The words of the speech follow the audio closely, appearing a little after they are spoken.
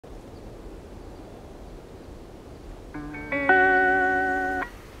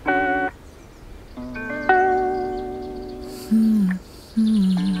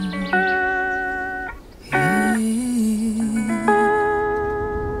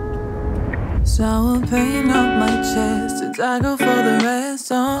So I will paint up my chest and I go for the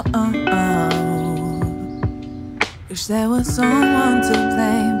rest. Wish there was someone to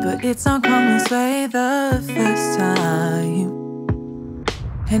blame, but it's not come this way the first time.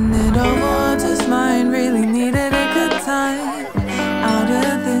 Handed over just mine, really needed a good time out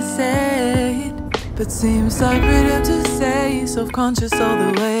of this aid. But seems like freedom to say, self-conscious all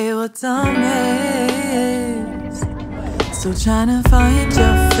the way, what's a maze. Still trying to find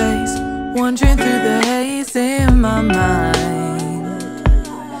your face, wandering through the haze in my mind.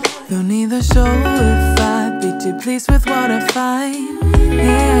 Don't either show if I'd be too pleased with what I find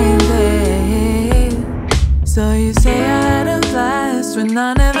in there. So you say I had a blast when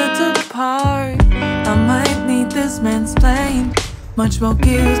I never took part. I might need this man's plane. Much more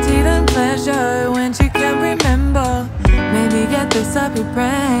guilty than pleasure when you can't remember. Maybe get this up your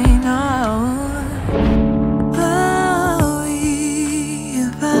brain. Oh.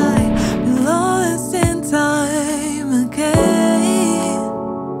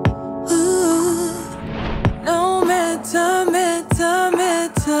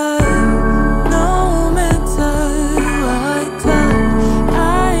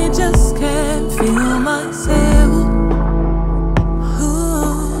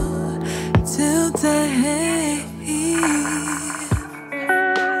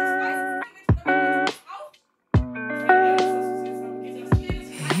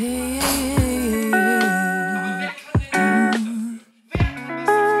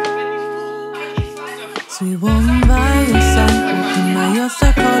 Sweet woman by your side, walking by your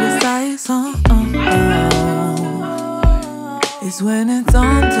side, cold as ice. It's when it's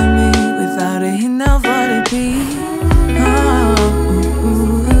on to me, without a hint of what it be.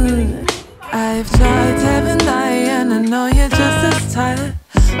 I've tried heaven, and I know you're just as tired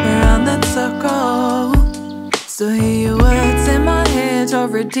around that circle. So hear your words in my head,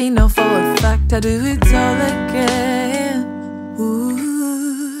 already know for a fact I do it all again. Ooh.